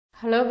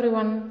Hello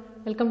everyone,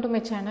 welcome to my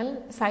channel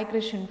Sai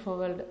Krish Info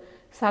World.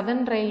 Southern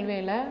Railway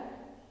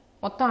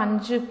மொத்தம்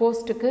 5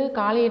 போஸ்ட்டுக்கு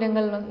காலி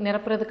இடங்கள்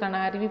நிரப்புறதுக்கான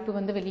அறிவிப்பு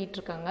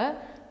வெளியிட்டிருக்காங்க.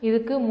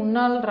 இதுக்கு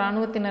முன்னாள்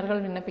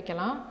இராணுவத்தினர்கள்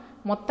விண்ணப்பிக்கலாம்.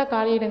 மொத்த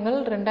காலி இடங்கள்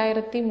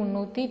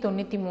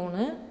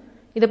 2393.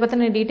 இதை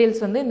பற்றின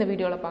டீட்டெயில்ஸ் இந்த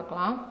வீடியோவில்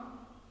பார்க்கலாம்.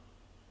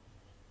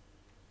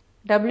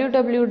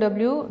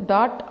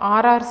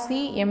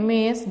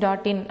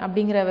 www.rrcmas.in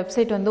அப்படிங்கிற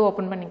வெப்சைட்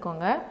ஓப்பன்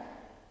பண்ணிக்கோங்க.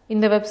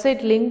 இந்த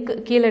வெப்சைட் லிங்க்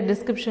கீழே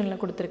டிஸ்கிரிப்ஷனில்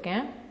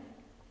கொடுத்துருக்கேன்.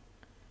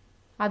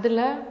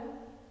 அதில்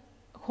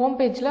ஹோம்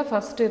பேஜில்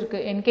ஃபஸ்ட்டு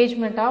இருக்குது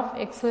engagement of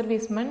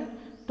X-servicemen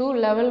to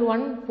level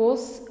 1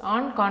 post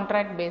on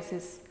contract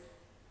basis.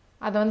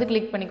 அதை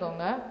கிளிக்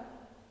பண்ணிக்கோங்க.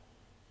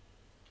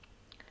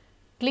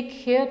 Click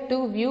here to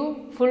view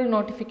full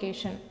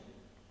notification.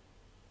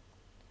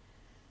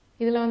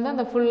 இதில்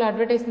அந்த ஃபுல்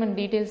அட்வர்டைஸ்மெண்ட்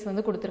டீட்டெயில்ஸ்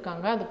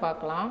கொடுத்துருக்காங்க, அது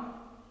பார்க்கலாம்.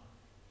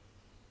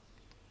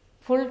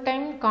 ஃபுல்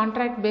டைம்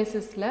கான்ட்ராக்ட்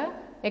பேசிஸில்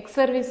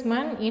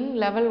X-serviceman in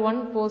level 1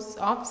 post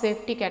of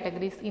safety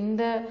categories,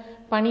 இந்த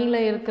பணியில்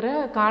இருக்கிற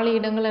காலி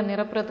இடங்களை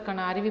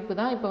நிரப்புறதுக்கான அறிவிப்பு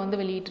தான் இப்போ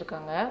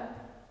வெளியிட்டிருக்காங்க.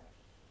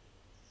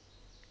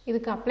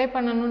 இதுக்கு அப்ளை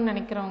பண்ணணும்னு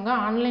நினைக்கிறவங்க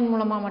ஆன்லைன்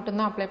மூலமாக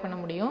மட்டும்தான் அப்ளை பண்ண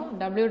முடியும்.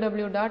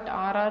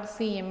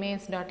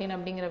 www.rrcmas.in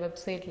அப்படிங்கிற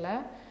வெப்சைட்டில்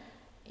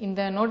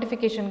இந்த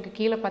நோட்டிஃபிகேஷனுக்கு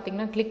கீழே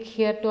பார்த்தீங்கன்னா கிளிக்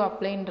ஹியர் டு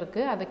அப்ளைன்னு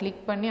இருக்குது, அதை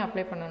கிளிக் பண்ணி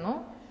அப்ளை பண்ணணும்.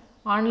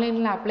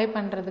 ஆன்லைனில் அப்ளை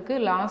பண்ணுறதுக்கு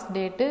லாஸ்ட்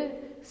டேட்டு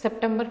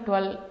செப்டம்பர்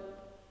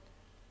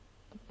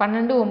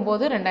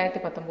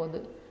 12/9/2019.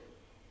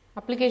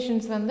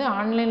 அப்ளிகேஷன்ஸ்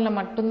ஆன்லைனில்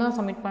மட்டும்தான்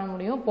சப்மிட் பண்ண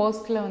முடியும்,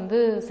 போஸ்ட்டில்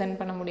சென்ட்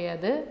பண்ண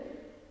முடியாது.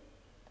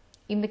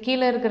 இந்த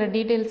கீழே இருக்கிற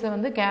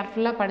டீட்டெயில்ஸை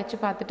கேர்ஃபுல்லாக படித்து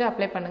பார்த்துட்டு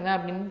அப்ளை பண்ணுங்கள்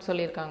அப்படின்னு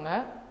சொல்லியிருக்காங்க.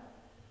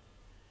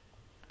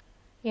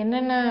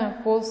 என்னென்ன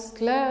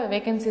போஸ்ட்டில்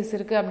வேகன்சிஸ்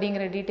இருக்குது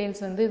அப்படிங்கிற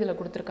டீட்டெயில்ஸ் இதில்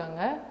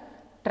கொடுத்துருக்காங்க.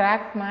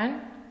 Trackman,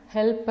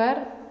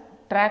 helper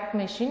track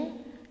machine,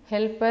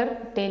 helper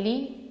டெலி,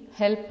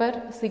 helper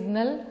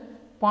signal,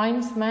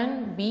 pointsman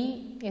B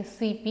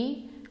SCB,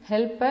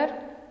 helper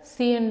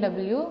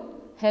சிஎன்டபிள்யூ,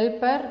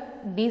 helper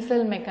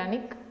diesel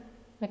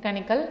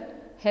mechanical,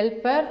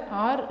 helper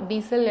R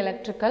diesel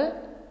electrical,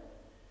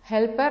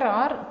 helper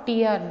R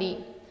TRT.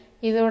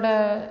 இதோட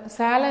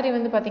சேலரி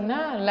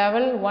பார்த்திங்கன்னா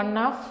லெவல் 1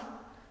 ஆஃப்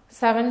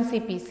 7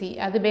 சிபிசி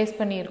அது பேஸ்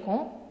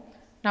பண்ணியிருக்கோம்.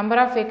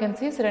 Number of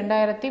vacancies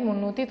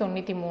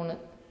 2393.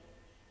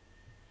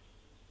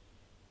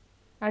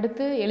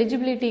 அடுத்து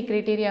eligibility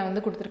criteria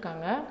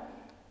கொடுத்துருக்காங்க.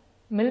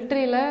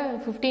 மிலிட்ரியில்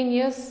 15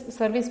 years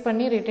service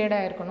பண்ணி retired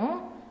ஆகிருக்கணும்.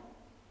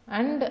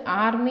 And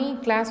army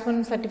class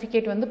 1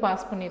 certificate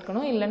pass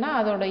பண்ணியிருக்கணும். இல்லைனா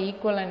அதோட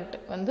ஈக்குவலண்ட்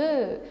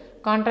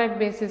கான்ட்ராக்ட்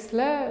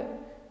பேசிஸில்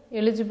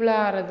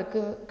எலிஜிபிளாக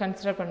ஆகிறதுக்கு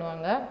கன்சிடர்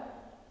பண்ணுவாங்க.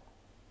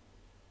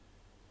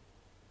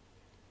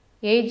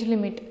 ஏஜ்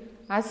லிமிட்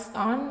அஸ்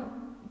ஆன்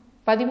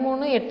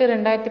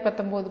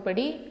 13/8/2019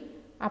 படி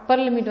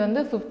அப்பர் லிமிட்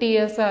 50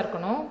 இயர்ஸாக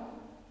இருக்கணும்.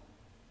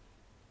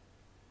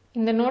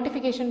 இந்த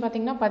நோட்டிஃபிகேஷன்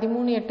பார்த்திங்கன்னா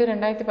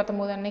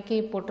 13/8/2019 அன்னைக்கு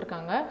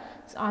போட்டிருக்காங்க.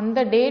 அந்த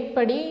டேட்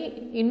படி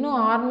இன்னும்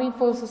ஆர்மி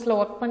ஃபோர்ஸஸில்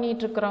ஒர்க்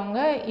பண்ணிகிட்ருக்கிறவங்க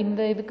இந்த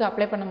இதுக்கு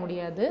அப்ளை பண்ண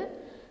முடியாது.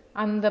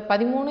 அந்த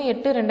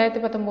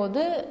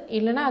 13/8/2019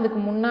 இல்லைனா அதுக்கு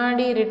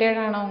முன்னாடி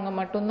ரிட்டையர்ட் ஆனவங்க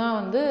மட்டும்தான்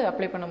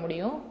அப்ளை பண்ண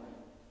முடியும்.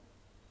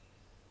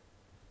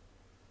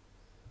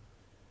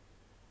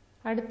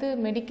 அடுத்து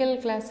medical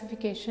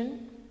classification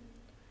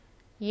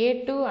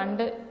A2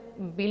 under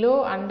below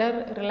under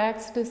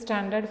relaxed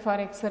standard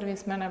for X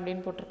serviceman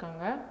அப்படின்னு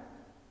போட்டிருக்காங்க.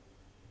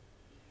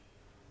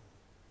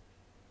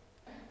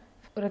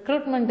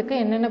 ரெக்ரூட்மெண்ட்டுக்கு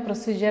என்னென்ன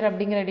ப்ரொசீஜர்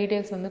அப்படிங்கிற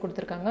டீட்டெயில்ஸ்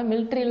கொடுத்துருக்காங்க.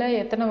 மிலிட்ரியில்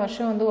எத்தனை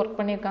வருஷம் ஒர்க்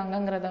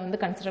பண்ணியிருக்காங்கங்கிறத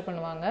கன்சிடர்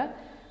பண்ணுவாங்க.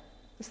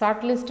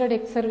 Short listed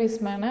X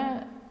சர்வீஸ்மேனை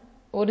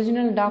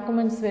original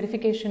documents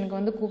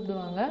வெரிஃபிகேஷனுக்கு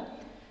கூப்பிடுவாங்க.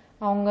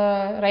 அவங்க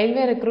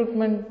ரயில்வே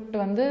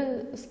ரெக்ரூட்மெண்ட்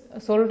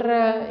சொல்கிற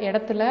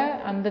இடத்துல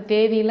அந்த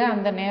தேதியில்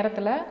அந்த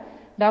நேரத்தில்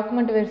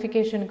டாக்குமெண்ட்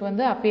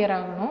வெரிஃபிகேஷனுக்கு அப்பியர்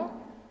ஆகணும்.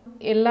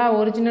 எல்லா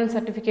ஒரிஜினல்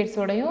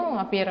சர்டிஃபிகேட்ஸோடையும்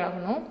அப்பியர்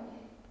ஆகணும்.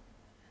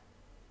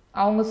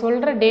 அவங்க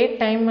சொல்கிற டேட்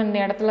டைம் அந்த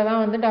இடத்துல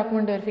தான்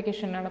டாக்குமெண்ட்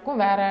வெரிஃபிகேஷன் நடக்கும்.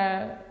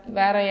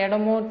 வேறு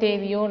இடமோ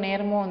தேதியோ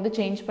நேரமோ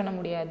சேஞ்ச் பண்ண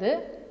முடியாது.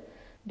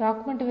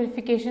 டாக்குமெண்ட்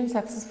வெரிஃபிகேஷன்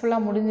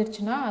சக்ஸஸ்ஃபுல்லாக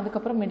முடிஞ்சிருச்சுன்னா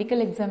அதுக்கப்புறம்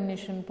மெடிக்கல்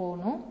எக்ஸாமினேஷன்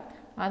போகணும்.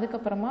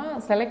 அதுக்கப்புறமா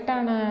செலக்ட்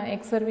ஆன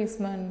எக்ஸ்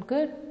சர்வீஸ்மேனுக்கு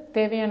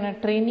தேவையான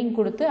ட்ரைனிங்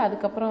கொடுத்து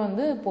அதுக்கப்புறம்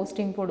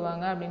போஸ்டிங்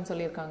போடுவாங்க அப்படின்னு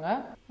சொல்லியிருக்காங்க.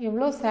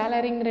 எவ்வளோ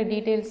சேலரிங்கிற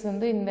டீட்டெயில்ஸ்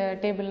இந்த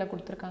டேபிளில்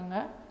கொடுத்துருக்காங்க.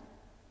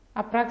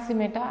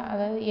 அப்ராக்சிமேட்டாக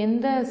அதாவது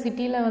எந்த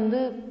சிட்டியில்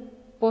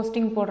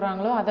போஸ்டிங்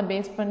போடுறாங்களோ அதை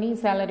பேஸ் பண்ணி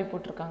சேலரி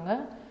போட்டிருக்காங்க.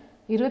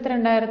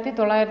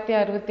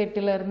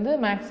 22,968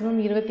 மேக்ஸிமம்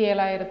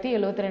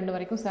 27,072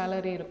 வரைக்கும்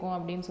சேலரி இருக்கும்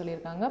அப்படின்னு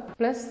சொல்லியிருக்காங்க.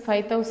 Plus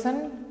 5,000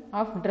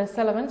 of dress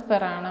allowance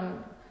per annum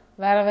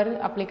வேறு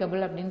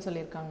அப்ளிகபிள் அப்படின்னு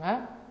சொல்லியிருக்காங்க.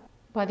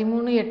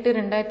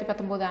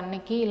 13/8/2019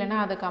 அன்னைக்கு இல்லைனா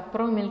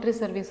அதுக்கப்புறம் மிலிட்ரி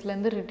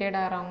சர்வீஸ்லேருந்து ரிட்டையர்ட்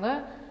ஆகிறவங்க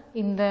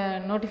இந்த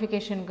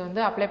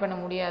நோட்டிஃபிகேஷனுக்கு அப்ளை பண்ண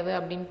முடியாது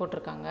அப்படின்னு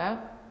போட்டிருக்காங்க.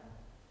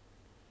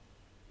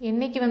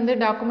 என்றைக்கு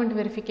டாக்குமெண்ட்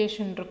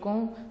வெரிஃபிகேஷன்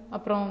இருக்கும்,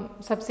 அப்புறம்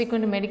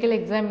சப்சிக்வெண்ட் மெடிக்கல்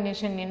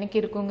எக்ஸாமினேஷன் என்றைக்கு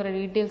இருக்குங்கிற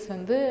டீட்டெயில்ஸ்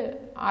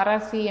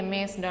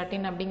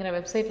rrcmas.in அப்படிங்கிற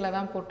வெப்சைட்டில்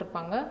தான்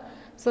போட்டிருப்பாங்க.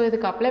 ஸோ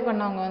இதுக்கு அப்ளை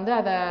பண்ணவங்க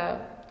அதை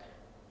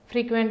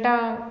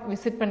ஃப்ரீக்வெண்ட்டாக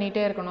விசிட்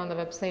பண்ணிகிட்டே இருக்கணும் அந்த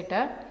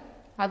வெப்சைட்டை.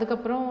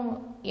 அதுக்கப்புறம்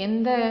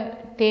எந்த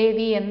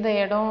தேதி, எந்த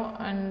இடம்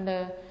அண்டு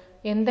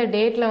எந்த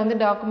டேட்டில் வந்து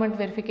டாக்குமெண்ட்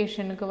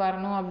வெரிஃபிகேஷனுக்கு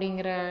வரணும்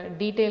அப்படிங்கிற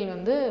டீட்டெயில்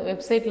வந்து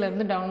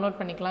வெப்சைட்லேருந்து டவுன்லோட்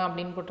பண்ணிக்கலாம்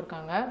அப்படின்னு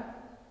போட்டிருக்காங்க.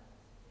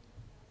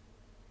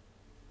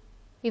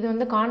 இது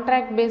வந்து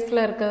கான்ட்ராக்ட்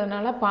பேஸில்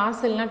இருக்கிறதுனால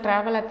பாஸ் இல்லைனா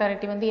ட்ராவல்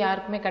அத்தாரிட்டி வந்து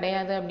யாருக்குமே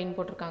கிடையாது அப்படின்னு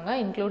போட்டிருக்காங்க,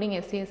 இன்க்ளூடிங்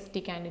SC/ST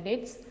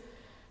கேண்டிடேட்ஸ்.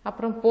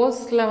 அப்புறம்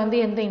போஸ்ட்டில் வந்து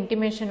எந்த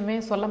இன்டிமேஷனுமே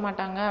சொல்ல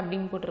மாட்டாங்க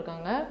அப்படின்னு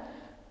போட்டிருக்காங்க.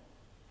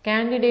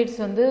 கேண்டிடேட்ஸ்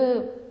வந்து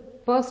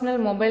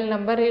பர்சனல் மொபைல்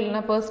நம்பர்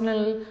இல்லைனா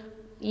பர்சனல்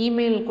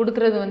இமெயில்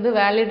கொடுக்கறது வந்து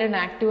வேலிட் அண்ட்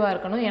ஆக்டிவாக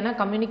இருக்கணும். ஏன்னா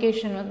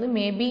கம்யூனிகேஷன் வந்து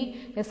மேபி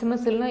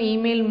SMS இல்லைனா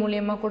இமெயில்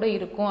மூலியமாக கூட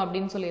இருக்கும்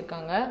அப்படின்னு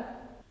சொல்லியிருக்காங்க.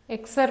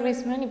 எக்ஸ்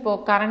சர்வீஸ்மேன்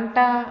இப்போது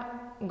கரண்ட்டாக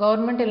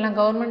கவர்மெண்ட் இல்லைனா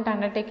கவர்மெண்ட்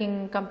அண்டர்டேக்கிங்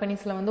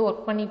கம்பெனிஸில் வந்து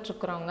ஒர்க்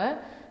பண்ணிகிட்ருக்குறவங்க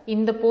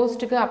இந்த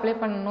போஸ்ட்டுக்கு அப்ளை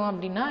பண்ணணும்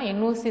அப்படின்னா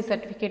NOC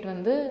சர்டிஃபிகேட்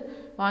வந்து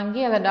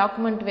வாங்கி அதை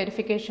டாக்குமெண்ட்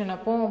வெரிஃபிகேஷன்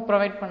அப்போ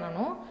ப்ரொவைட்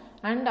பண்ணணும்.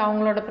 அண்ட்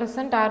அவங்களோட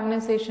ப்ரெசன்ட்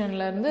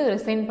ஆர்கனைசேஷன்லேருந்து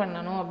ரிசைன்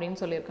பண்ணணும் அப்படின்னு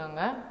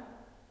சொல்லியிருக்காங்க.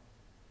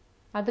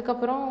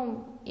 அதுக்கப்புறம்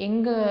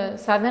எங்கள்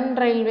சதர்ன்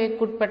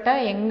ரயில்வேக்கு உட்பட்ட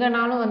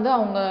எங்கேனாலும் வந்து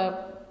அவங்க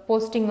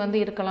போஸ்டிங் வந்து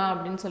இருக்கலாம்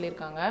அப்படின்னு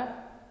சொல்லியிருக்காங்க.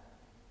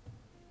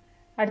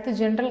 அடுத்து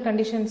ஜென்ரல்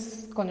கண்டிஷன்ஸ்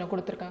கொஞ்சம்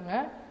கொடுத்துருக்காங்க.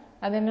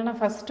 அது என்னென்னா,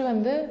 ஃபஸ்ட்டு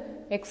வந்து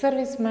X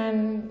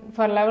serviceman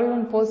for level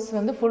 1 post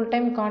வந்து ஃபுல்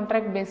டைம்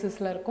கான்ட்ராக்ட்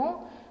பேசிஸில் இருக்கும்.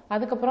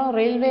 அதுக்கப்புறம்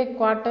ரயில்வே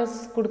குவார்ட்டர்ஸ்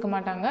கொடுக்க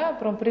மாட்டாங்க.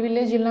 அப்புறம்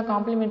ப்ரிவிலேஜ் இல்லைனா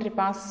காம்ப்ளிமெண்ட்ரி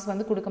பாஸஸ்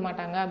வந்து கொடுக்க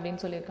மாட்டாங்க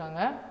அப்படின்னு சொல்லியிருக்காங்க.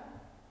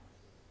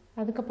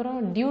 அதுக்கப்புறம்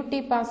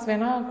டியூட்டி பாஸ்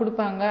வேணால்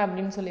கொடுப்பாங்க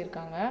அப்படின்னு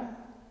சொல்லியிருக்காங்க,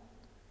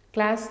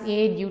 கிளாஸ் A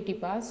டியூட்டி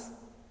பாஸ்.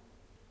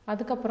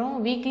 அதுக்கப்புறம்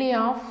weekly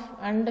of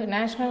and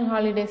national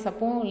holidays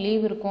அப்போ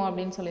லீவ் இருக்கும்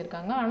அப்படின்னு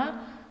சொல்லியிருக்காங்க. ஆனால்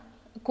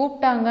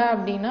கூப்பிட்டாங்க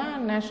அப்படின்னா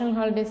நேஷ்னல்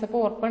ஹாலிடேஸ் அப்போ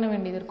ஒர்க் பண்ண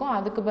வேண்டியது இருக்கும்,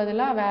 அதுக்கு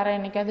பதிலாக வேறு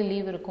என்னைக்காவது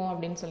லீவ் இருக்கும்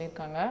அப்படின்னு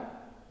சொல்லியிருக்காங்க.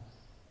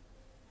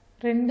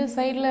 2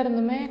 சைடில்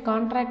இருந்துமே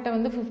கான்ட்ராக்டை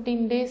வந்து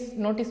 15 days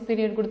நோட்டீஸ்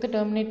பீரியட் கொடுத்து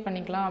டெர்மினேட்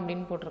பண்ணிக்கலாம்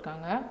அப்படின்னு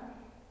போட்டிருக்காங்க.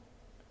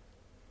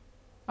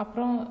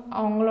 அப்புறம்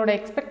அவங்களோட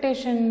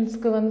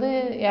எக்ஸ்பெக்டேஷன்ஸ்க்கு வந்து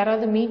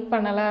யாராவது மீட்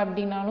பண்ணலை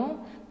அப்படின்னாலும்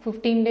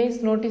 15 days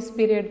நோட்டீஸ்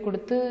பீரியட்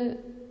கொடுத்து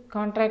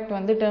கான்ட்ராக்ட்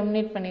வந்து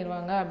டெர்மினேட்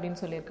பண்ணிடுவாங்க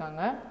அப்படின்னு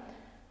சொல்லியிருக்காங்க.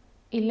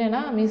 இல்லைனா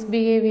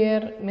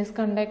மிஸ்பிஹேவியர்,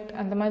 மிஸ்கண்டக்ட்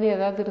அந்த மாதிரி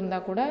ஏதாவது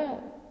இருந்தால் கூட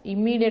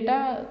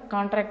இம்மீடியட்டாக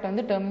கான்ட்ராக்ட்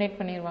வந்து டெர்மினேட்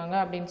பண்ணிடுவாங்க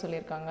அப்படின்னு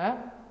சொல்லியிருக்காங்க.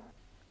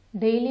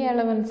 டெய்லி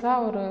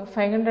அலவன்ஸாக ஒரு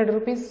 500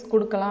 rupees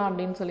கொடுக்கலாம்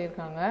அப்படின்னு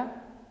சொல்லியிருக்காங்க.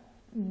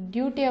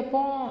 டியூட்டி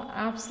அப்போ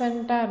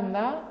ஆப்சண்ட்டாக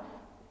இருந்தால்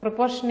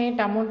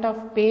ப்ரொபோர்ஷனேட் அமௌண்ட்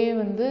ஆஃப் பே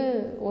வந்து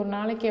ஒரு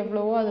நாளைக்கு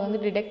எவ்வளவோ அது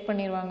வந்து டிடெக்ட்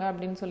பண்ணிடுவாங்க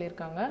அப்படின்னு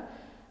சொல்லியிருக்காங்க.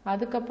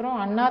 அதுக்கப்புறம்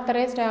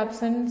அன்ஆத்தரைஸ்ட்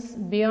ஆப்சன்ஸ்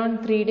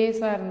பியாண்ட் 3 days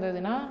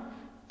இருந்ததுன்னா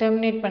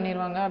டெர்மினேட்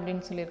பண்ணிடுவாங்க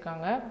அப்படின்னு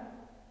சொல்லியிருக்காங்க.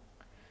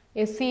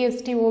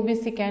 SC/ST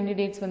OBC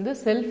கேண்டிடேட்ஸ் வந்து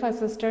self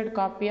assisted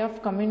copy of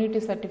community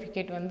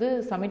certificate வந்து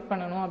சப்மிட்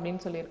பண்ணணும்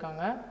அப்படின்னு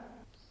சொல்லியிருக்காங்க.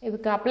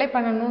 இதுக்கு அப்ளை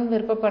பண்ணணும்னு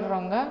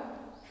விருப்பப்படுறவங்க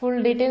ஃபுல்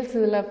டீட்டெயில்ஸ்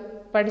இதில்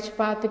படித்து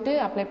பார்த்துட்டு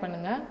அப்ளை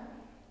பண்ணுங்கள்.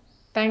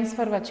 தேங்க்ஸ்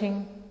ஃபார் வாட்சிங்.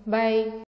 பை.